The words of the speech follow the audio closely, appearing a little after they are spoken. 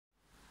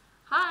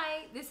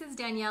this is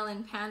Danielle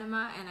in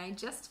Panama, and I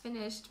just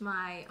finished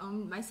my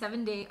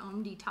 7-day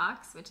Om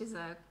Detox, which is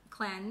a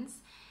cleanse,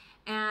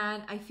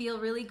 and I feel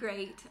really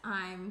great.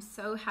 I'm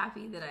so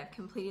happy that I've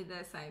completed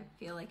this. I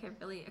feel like I've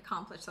really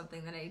accomplished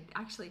something that I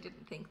actually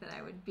didn't think that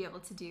I would be able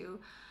to do.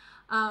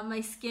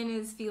 My skin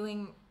is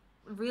feeling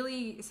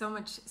really so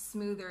much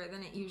smoother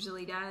than it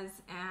usually does,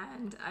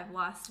 and I've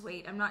lost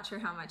weight. I'm not sure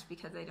how much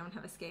because I don't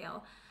have a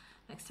scale.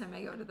 Next time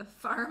I go to the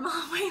farm,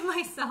 I'll weigh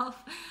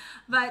myself.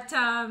 But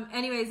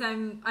anyways,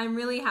 I'm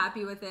really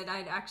happy with it.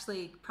 I'd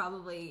actually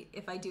probably,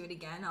 if I do it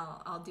again,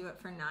 I'll do it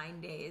for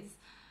 9 days,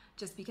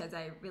 just because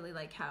I really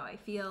like how I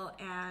feel.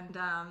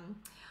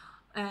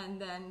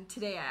 And then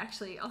today I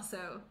actually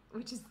also,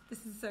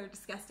 this is so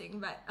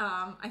disgusting, but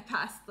I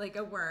passed like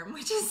a worm,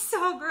 which is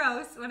so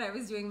gross, when I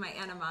was doing my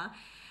enema.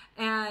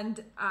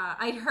 And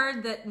I'd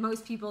heard that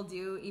most people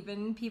do,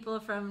 even people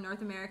from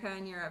North America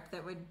and Europe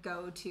that would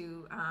go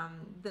to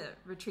the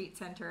retreat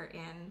center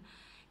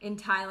in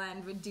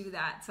Thailand would do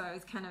that. So I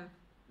was kind of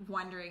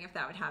wondering if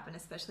that would happen,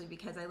 especially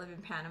because I live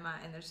in Panama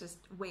and there's just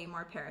way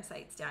more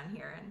parasites down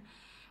here.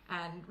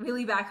 And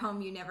really back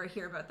home you never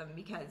hear about them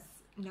because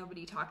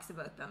nobody talks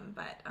about them.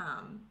 But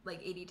like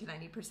 80 to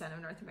 90%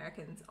 of North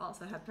Americans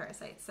also have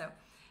parasites. So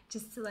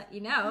just to let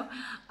you know.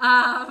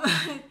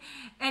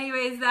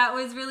 Anyways, that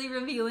was really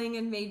revealing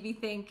and made me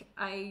think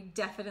I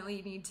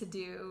definitely need to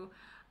do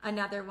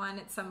another one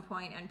at some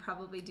point, and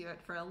probably do it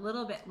for a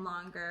little bit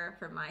longer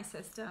for my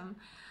system.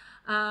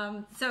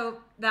 So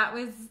that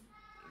was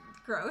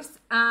gross.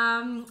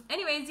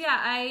 Anyways, yeah,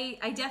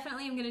 I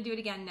definitely am going to do it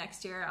again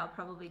next year. I'll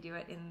probably do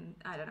it in,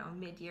 I don't know,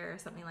 mid-year or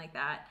something like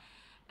that.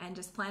 And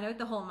just plan out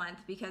the whole month,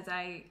 because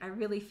I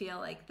really feel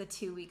like the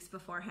 2 weeks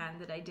beforehand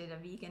that I did a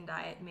vegan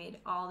diet made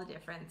all the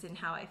difference in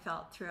how I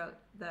felt throughout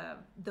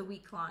the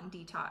week-long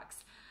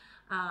detox.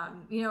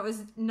 You know, it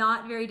was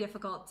not very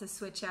difficult to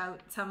switch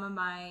out some of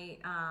my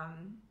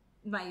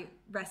my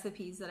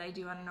recipes that I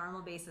do on a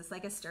normal basis,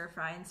 like a stir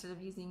fry. Instead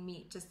of using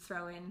meat, just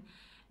throw in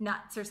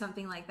nuts or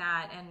something like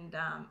that. And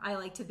I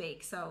like to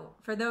bake, so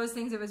for those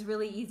things it was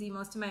really easy.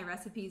 Most of my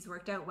recipes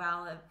worked out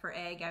well. For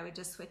egg, I would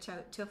just switch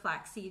out to a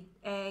flaxseed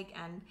egg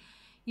and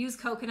use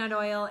coconut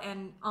oil,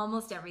 and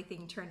almost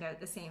everything turned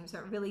out the same, so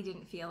it really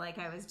didn't feel like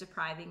I was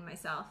depriving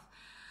myself.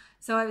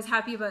 So I was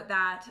happy about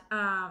that.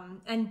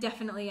 And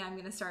definitely I'm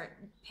going to start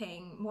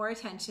paying more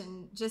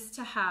attention just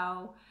to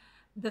how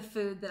the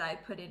food that I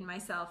put in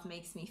myself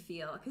makes me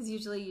feel. Because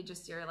usually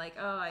you're like,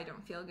 oh, I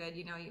don't feel good,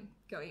 you know, you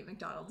go eat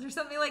McDonald's or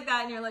something like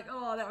that, and you're like,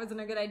 oh, that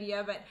wasn't a good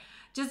idea. But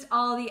just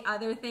all the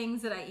other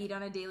things that I eat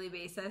on a daily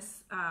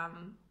basis,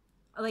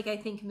 like I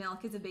think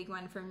milk is a big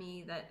one for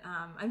me, that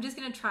I'm just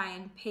going to try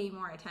and pay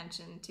more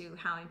attention to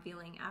how I'm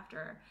feeling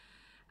after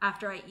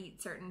I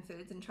eat certain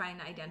foods, and try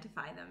and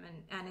identify them,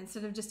 and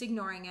instead of just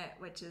ignoring it,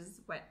 which is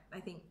what I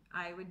think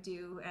I would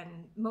do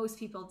and most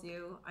people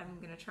do, I'm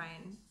going to try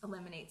and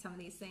eliminate some of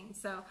these things.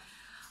 So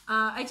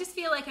I just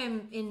feel like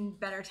I'm in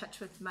better touch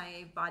with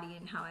my body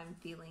and how I'm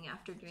feeling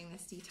after doing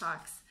this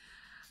detox.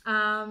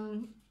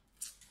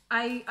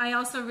 I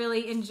also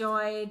really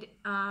enjoyed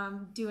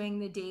doing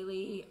the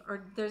daily,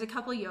 or there's a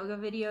couple yoga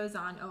videos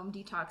on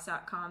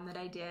omdetox.com that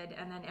I did,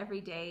 and then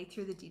every day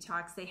through the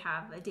detox they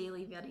have a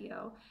daily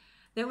video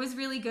that was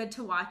really good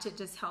to watch. It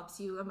just helps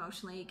you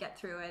emotionally get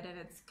through it, and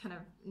it's kind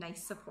of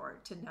nice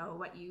support to know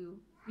what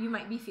you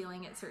might be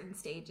feeling at certain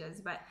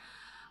stages. But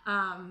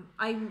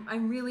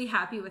I'm really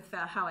happy with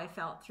how I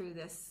felt through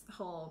this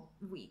whole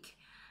week.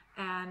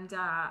 And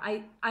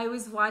I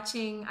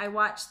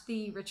watched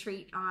the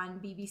retreat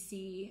on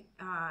BBC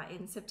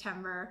in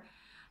September,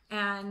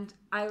 and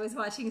I was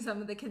watching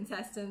some of the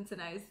contestants, and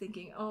I was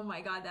thinking, oh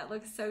my God, that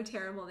looks so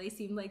terrible. They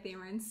seemed like they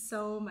were in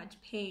so much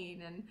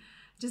pain and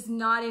just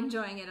not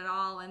enjoying it at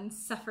all and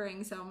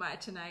suffering so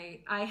much. And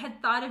I had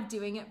thought of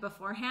doing it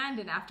beforehand,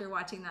 and after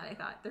watching that I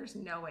thought, there's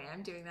no way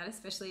I'm doing that,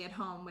 especially at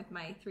home with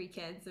my 3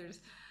 kids.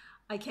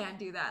 I can't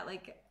do that.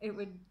 Like it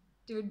would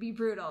be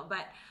brutal.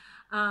 But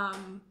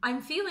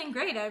I'm feeling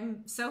great.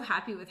 I'm so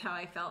happy with how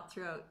I felt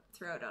throughout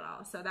it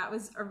all. So that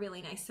was a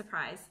really nice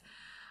surprise.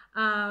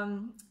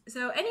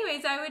 So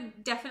anyways, I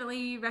would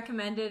definitely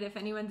recommend it if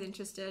anyone's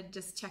interested.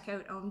 Just check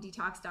out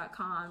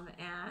omdetox.com,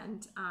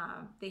 and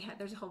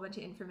there's a whole bunch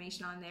of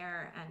information on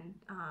there. And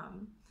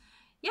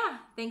yeah,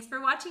 thanks for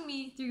watching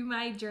me through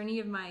my journey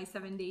of my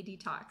 7-day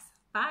detox.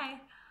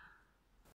 Bye.